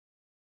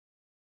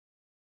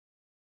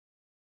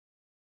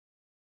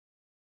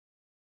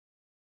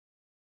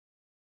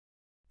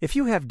If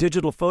you have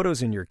digital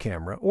photos in your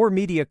camera or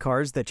media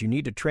cards that you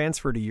need to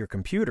transfer to your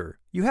computer,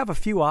 you have a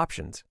few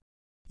options.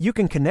 You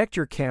can connect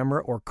your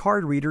camera or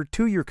card reader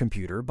to your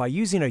computer by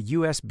using a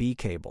USB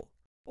cable.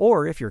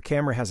 Or if your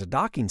camera has a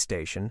docking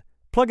station,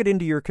 plug it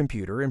into your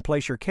computer and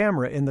place your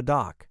camera in the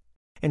dock.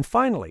 And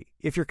finally,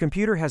 if your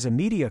computer has a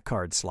media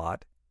card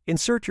slot,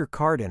 insert your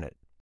card in it.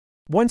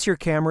 Once your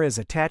camera is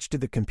attached to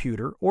the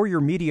computer or your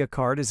media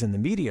card is in the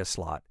media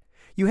slot,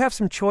 you have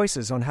some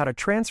choices on how to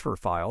transfer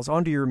files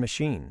onto your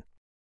machine.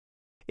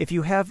 If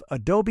you have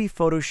Adobe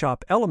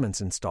Photoshop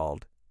Elements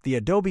installed, the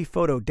Adobe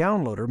Photo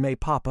Downloader may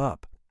pop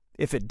up.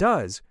 If it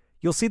does,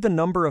 you'll see the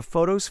number of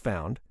photos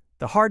found,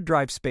 the hard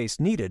drive space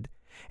needed,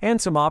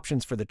 and some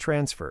options for the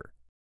transfer.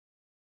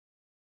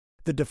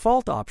 The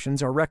default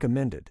options are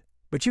recommended,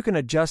 but you can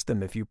adjust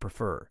them if you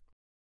prefer.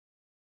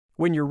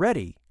 When you're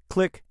ready,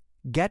 click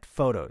Get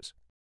Photos.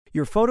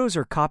 Your photos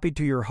are copied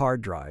to your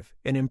hard drive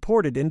and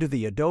imported into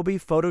the Adobe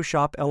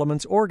Photoshop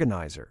Elements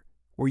Organizer,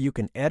 where you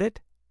can edit,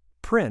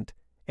 print,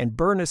 and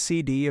burn a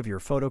CD of your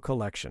photo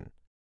collection.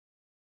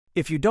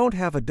 If you don't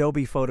have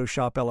Adobe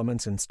Photoshop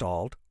Elements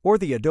installed, or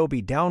the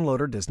Adobe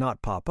Downloader does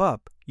not pop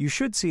up, you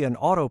should see an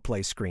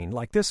autoplay screen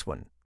like this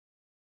one.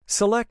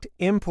 Select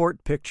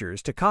Import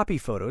Pictures to copy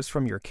photos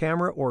from your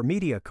camera or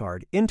media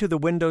card into the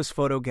Windows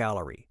Photo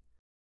Gallery.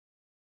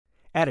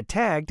 Add a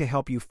tag to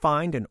help you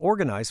find and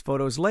organize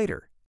photos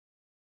later.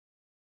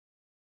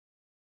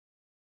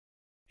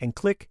 And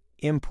click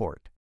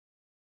Import.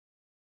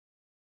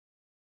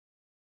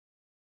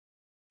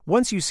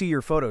 Once you see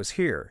your photos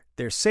here,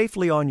 they're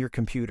safely on your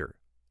computer.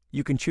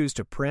 You can choose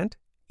to print,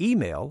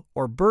 email,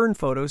 or burn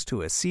photos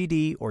to a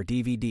CD or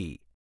DVD.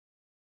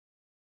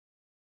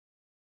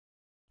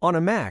 On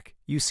a Mac,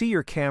 you see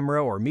your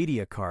camera or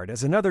media card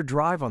as another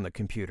drive on the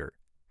computer.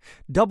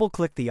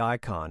 Double-click the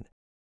icon,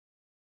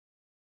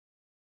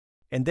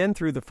 and then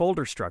through the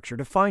folder structure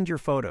to find your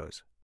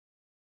photos.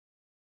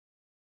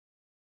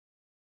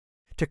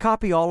 To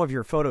copy all of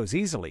your photos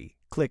easily,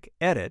 click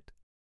Edit,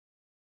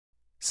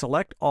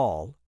 select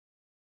All,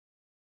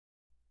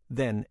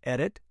 then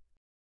Edit,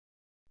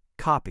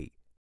 Copy.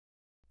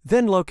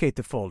 Then locate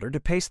the folder to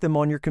paste them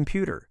on your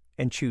computer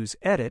and choose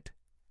Edit,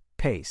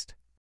 Paste.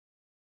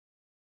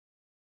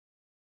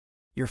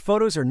 Your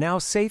photos are now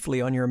safely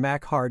on your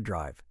Mac hard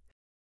drive.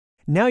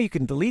 Now you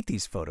can delete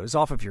these photos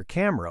off of your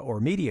camera or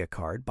media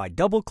card by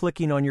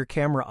double-clicking on your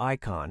camera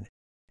icon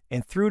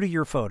and through to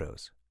your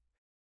photos.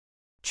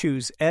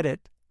 Choose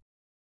Edit,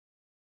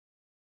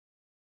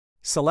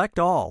 select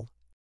All,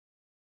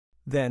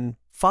 then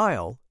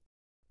File,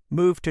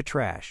 move to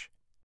Trash.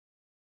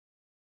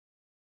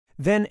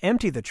 Then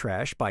empty the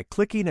trash by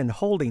clicking and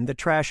holding the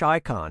trash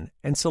icon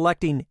and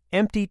selecting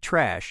Empty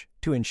Trash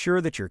to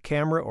ensure that your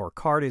camera or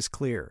card is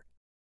clear.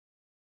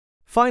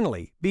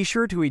 Finally, be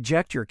sure to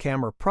eject your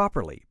camera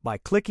properly by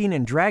clicking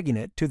and dragging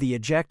it to the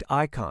eject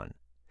icon.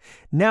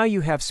 Now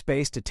you have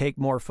space to take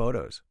more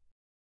photos.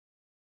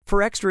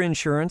 For extra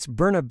insurance,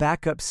 burn a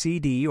backup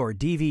CD or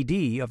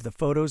DVD of the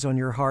photos on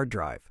your hard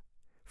drive.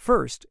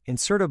 First,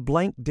 insert a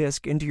blank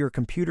disk into your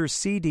computer's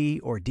CD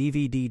or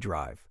DVD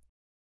drive.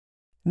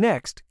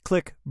 Next,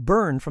 click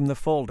Burn from the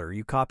folder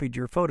you copied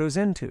your photos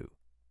into.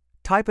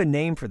 Type a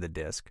name for the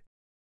disk,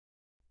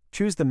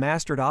 choose the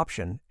mastered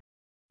option,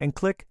 and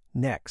click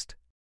Next.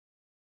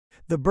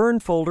 The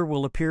Burn folder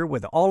will appear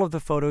with all of the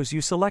photos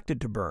you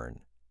selected to burn.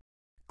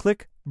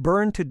 Click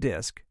Burn to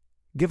Disk,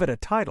 give it a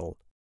title,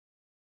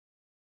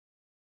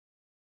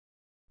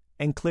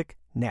 and click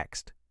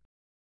Next.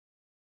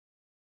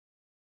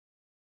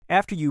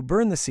 After you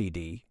burn the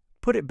CD,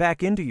 put it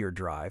back into your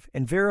drive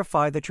and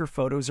verify that your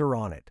photos are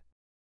on it.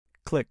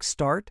 Click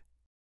Start,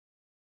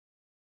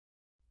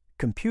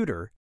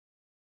 Computer,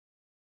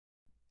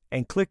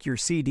 and click your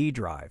CD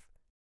drive.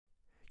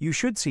 You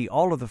should see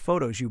all of the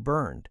photos you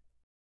burned.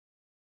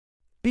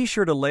 Be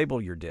sure to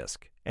label your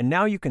disk, and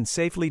now you can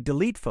safely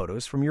delete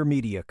photos from your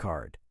media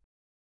card.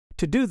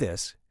 To do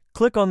this,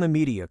 click on the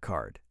media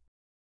card.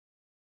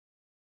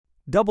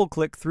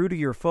 Double-click through to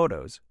your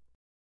photos,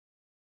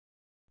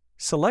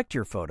 select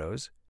your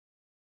photos,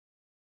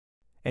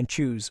 and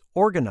choose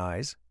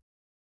Organize,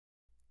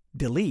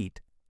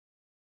 Delete,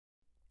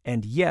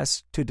 and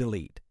Yes to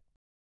delete.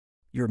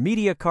 Your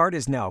media card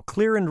is now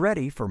clear and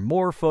ready for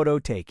more photo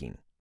taking.